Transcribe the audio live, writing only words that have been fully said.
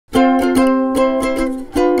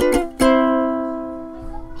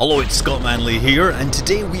Hello, it's Scott Manley here, and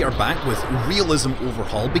today we are back with Realism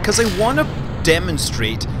Overhaul because I want to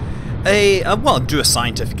demonstrate do a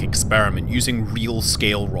scientific experiment using real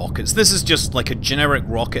scale rockets. This is just like a generic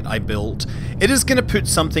rocket I built. It is going to put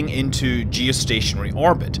something into geostationary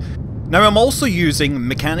orbit. Now I'm also using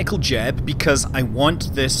mechanical jeb because I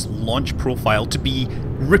want this launch profile to be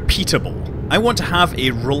repeatable. I want to have a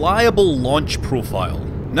reliable launch profile.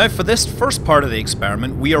 Now for this first part of the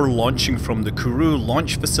experiment, we are launching from the Kourou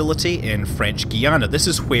launch facility in French Guiana. This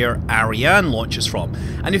is where Ariane launches from.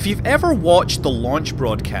 And if you've ever watched the launch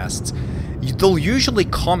broadcasts, they'll usually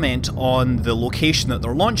comment on the location that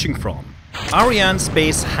they're launching from.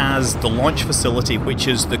 Arianespace has the launch facility which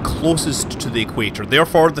is the closest to the equator,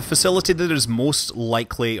 therefore the facility that is most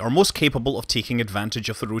likely or most capable of taking advantage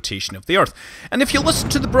of the rotation of the Earth. And if you listen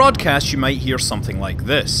to the broadcast, you might hear something like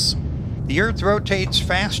this. The Earth rotates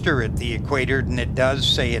faster at the equator than it does,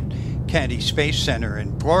 say, at Kennedy Space Center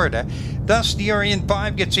in Florida. Thus, the Ariane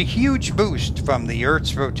 5 gets a huge boost from the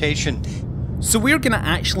Earth's rotation. So we're going to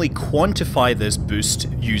actually quantify this boost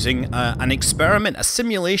using an experiment, a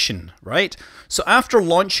simulation, right? So after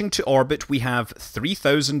launching to orbit, we have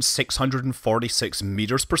 3,646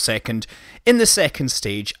 meters per second in the second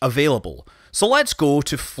stage available. So let's go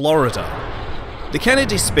to Florida. The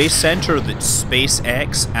Kennedy Space Center that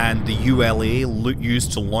SpaceX and the ULA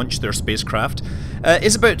used to launch their spacecraft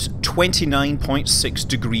is about 29.6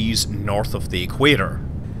 degrees north of the equator.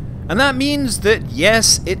 And that means that,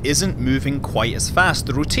 yes, it isn't moving quite as fast.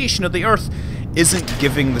 The rotation of the Earth isn't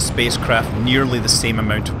giving the spacecraft nearly the same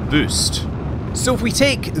amount of boost. So if we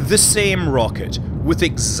take the same rocket with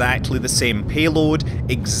exactly the same payload,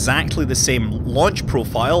 exactly the same launch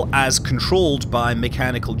profile as controlled by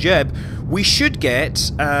mechanical jeb, we should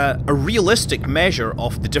get a realistic measure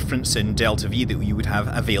of the difference in delta V that we would have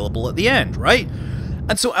available at the end, right?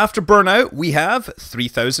 And so after burnout, we have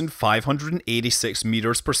 3,586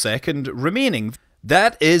 meters per second remaining.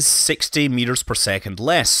 That is 60 meters per second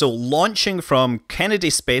less, so launching from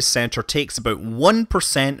Kennedy Space Center takes about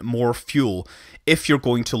 1% more fuel if you're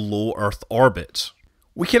going to low Earth orbit.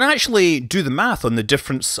 We can actually do the math on the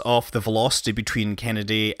difference of the velocity between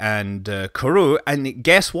Kennedy and Kourou, and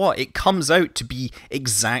guess what? It comes out to be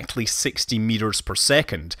exactly 60 meters per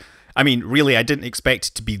second. I mean, really, I didn't expect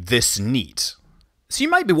it to be this neat. So you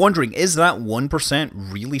might be wondering, is that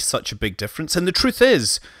 1% really such a big difference? And the truth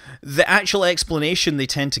is, the actual explanation they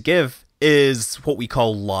tend to give is what we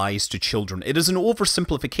call lies to children. It is an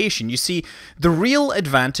oversimplification. You see, the real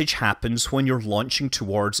advantage happens when you're launching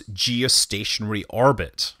towards geostationary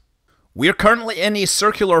orbit. We are currently in a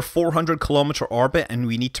circular 400-kilometer orbit, and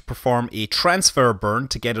we need to perform a transfer burn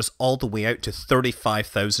to get us all the way out to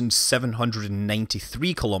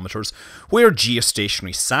 35,793 kilometers, where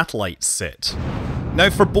geostationary satellites sit. Now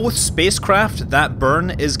for both spacecraft, that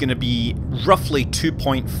burn is going to be roughly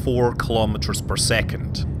 2.4 kilometers per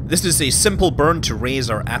second. This is a simple burn to raise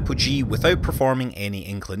our apogee without performing any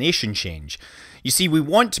inclination change. You see, we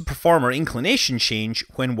want to perform our inclination change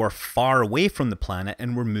when we're far away from the planet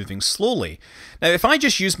and we're moving slowly. Now, if I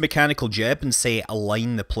just use mechanical jeb and say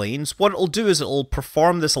align the planes, what it'll do is it'll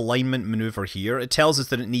perform this alignment maneuver here. It tells us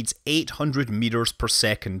that it needs 800 meters per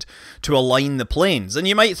second to align the planes. And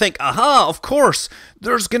you might think, aha, of course,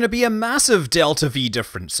 there's going to be a massive delta V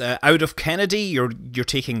difference. Out of Kennedy, you're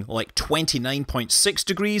taking like 29.6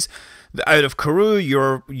 degrees. Out of Kourou,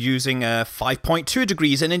 you're using 5.2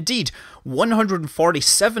 degrees, and indeed,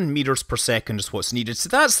 147 meters per second is what's needed. So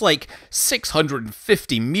that's like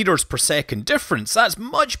 650 meters per second difference. That's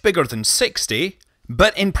much bigger than 60.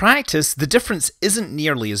 But in practice, the difference isn't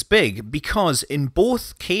nearly as big because in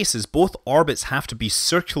both cases, both orbits have to be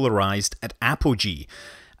circularized at apogee.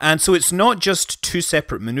 And so it's not just two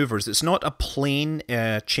separate maneuvers. It's not a plane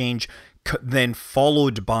change then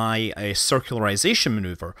followed by a circularization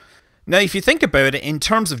maneuver. Now, if you think about it, in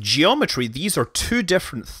terms of geometry, these are two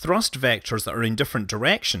different thrust vectors that are in different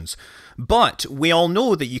directions. But we all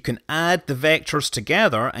know that you can add the vectors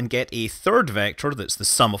together and get a third vector that's the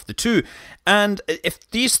sum of the two. And if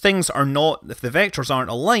these things are not, if the vectors aren't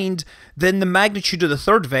aligned, then the magnitude of the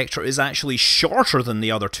third vector is actually shorter than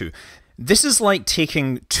the other two. This is like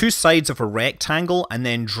taking two sides of a rectangle and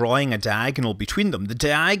then drawing a diagonal between them. The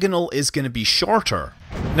diagonal is going to be shorter.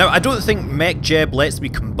 Now, I don't think MechJeb lets me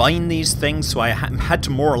combine these things, so I had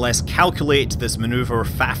to more or less calculate this maneuver,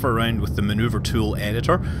 faff around with the maneuver tool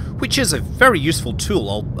editor, which is a very useful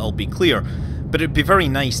tool, I'll be clear. But it'd be very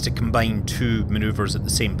nice to combine two maneuvers at the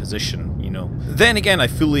same position, you know. Then again, I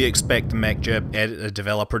fully expect the MechJeb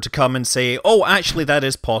developer to come and say, oh, actually that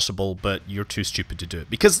is possible, but you're too stupid to do it,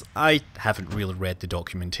 because I haven't really read the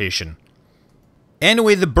documentation.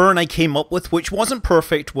 Anyway, the burn I came up with, which wasn't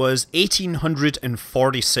perfect, was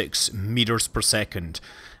 1846 meters per second.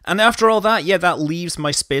 And after all that, yeah, that leaves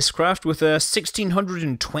my spacecraft with a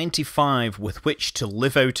 1625 with which to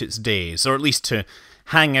live out its days, or at least to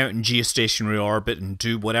hang out in geostationary orbit and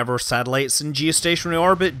do whatever satellites in geostationary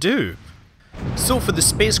orbit do. So for the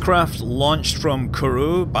spacecraft launched from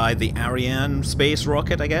Kourou by the Ariane space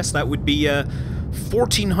rocket, I guess, that would be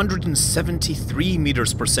 1473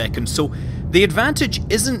 meters per second. So the advantage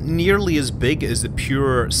isn't nearly as big as the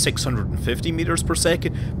pure 650 meters per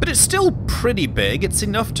second, but it's still pretty big. It's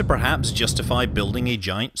enough to perhaps justify building a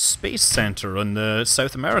giant space center in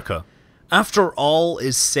South America. After all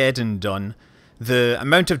is said and done, the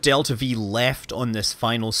amount of delta V left on this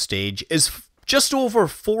final stage is just over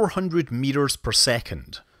 400 meters per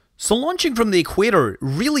second. So launching from the equator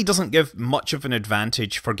really doesn't give much of an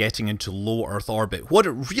advantage for getting into low Earth orbit. What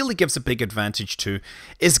it really gives a big advantage to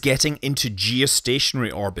is getting into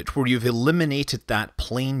geostationary orbit, where you've eliminated that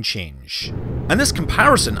plane change. And this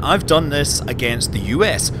comparison, I've done this against the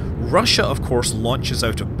US. Russia, of course, launches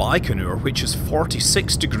out of Baikonur, which is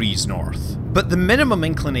 46 degrees north. But the minimum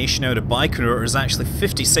inclination out of Baikonur is actually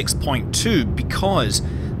 56.2 because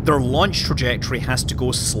their launch trajectory has to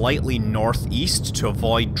go slightly northeast to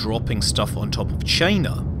avoid dropping stuff on top of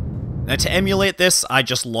China. Now to emulate this, I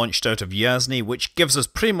just launched out of Yasny, which gives us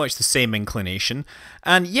pretty much the same inclination,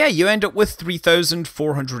 and yeah, you end up with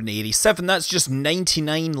 3,487, that's just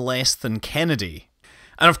 99 less than Kennedy.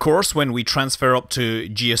 And of course, when we transfer up to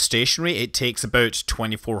geostationary, it takes about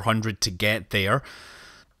 2,400 to get there.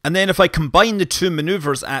 And then if I combine the two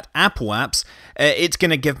maneuvers at apoaps, it's going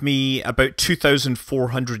to give me about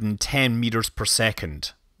 2,410 meters per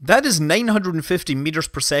second. That is 950 meters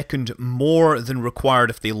per second more than required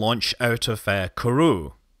if they launch out of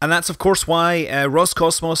Kourou. And that's of course why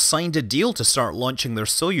Roscosmos signed a deal to start launching their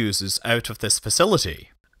Soyuzes out of this facility.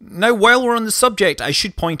 Now, while we're on the subject, I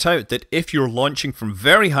should point out that if you're launching from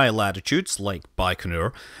very high latitudes, like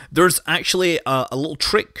Baikonur, there's actually a little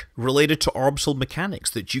trick related to orbital mechanics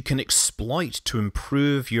that you can exploit to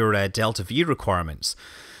improve your delta V requirements.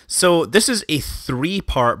 So this is a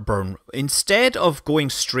 3-part burn. Instead of going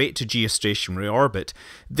straight to geostationary orbit,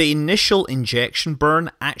 the initial injection burn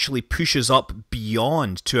actually pushes up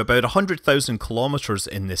beyond to about 100,000 kilometers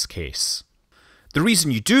in this case. The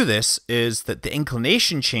reason you do this is that the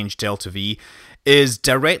inclination change delta V is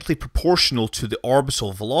directly proportional to the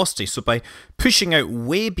orbital velocity. So by pushing out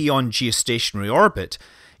way beyond geostationary orbit,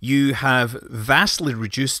 you have vastly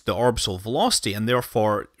reduced the orbital velocity and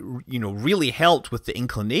therefore, really helped with the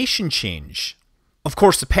inclination change. Of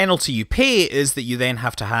course, the penalty you pay is that you then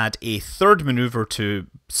have to add a third maneuver to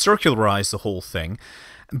circularize the whole thing.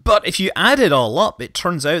 But if you add it all up, it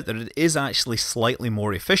turns out that it is actually slightly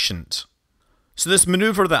more efficient. So this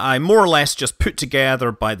maneuver that I more or less just put together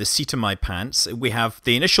by the seat of my pants, we have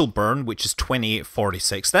the initial burn, which is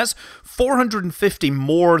 2846. That's 450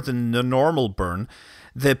 more than the normal burn.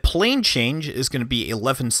 The plane change is going to be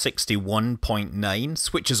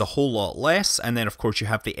 1161.9, which is a whole lot less, and then of course you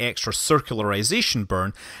have the extra circularization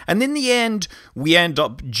burn, and in the end we end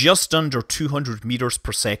up just under 200 meters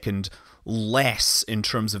per second less in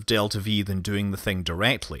terms of delta V than doing the thing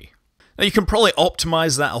directly. Now you can probably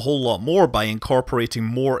optimize that a whole lot more by incorporating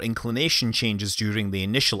more inclination changes during the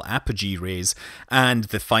initial apogee raise and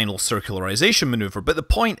the final circularization maneuver, but the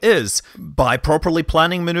point is, by properly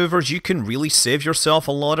planning maneuvers, you can really save yourself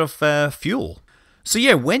a lot of fuel. So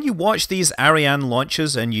yeah, when you watch these Ariane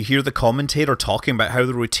launches and you hear the commentator talking about how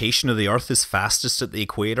the rotation of the Earth is fastest at the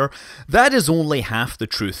equator, that is only half the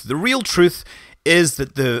truth. The real truth is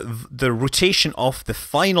that the rotation of the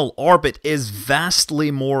final orbit is vastly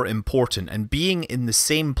more important, and being in the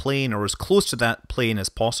same plane or as close to that plane as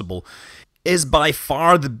possible is by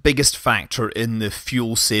far the biggest factor in the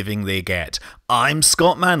fuel saving they get. I'm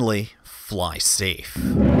Scott Manley, fly safe.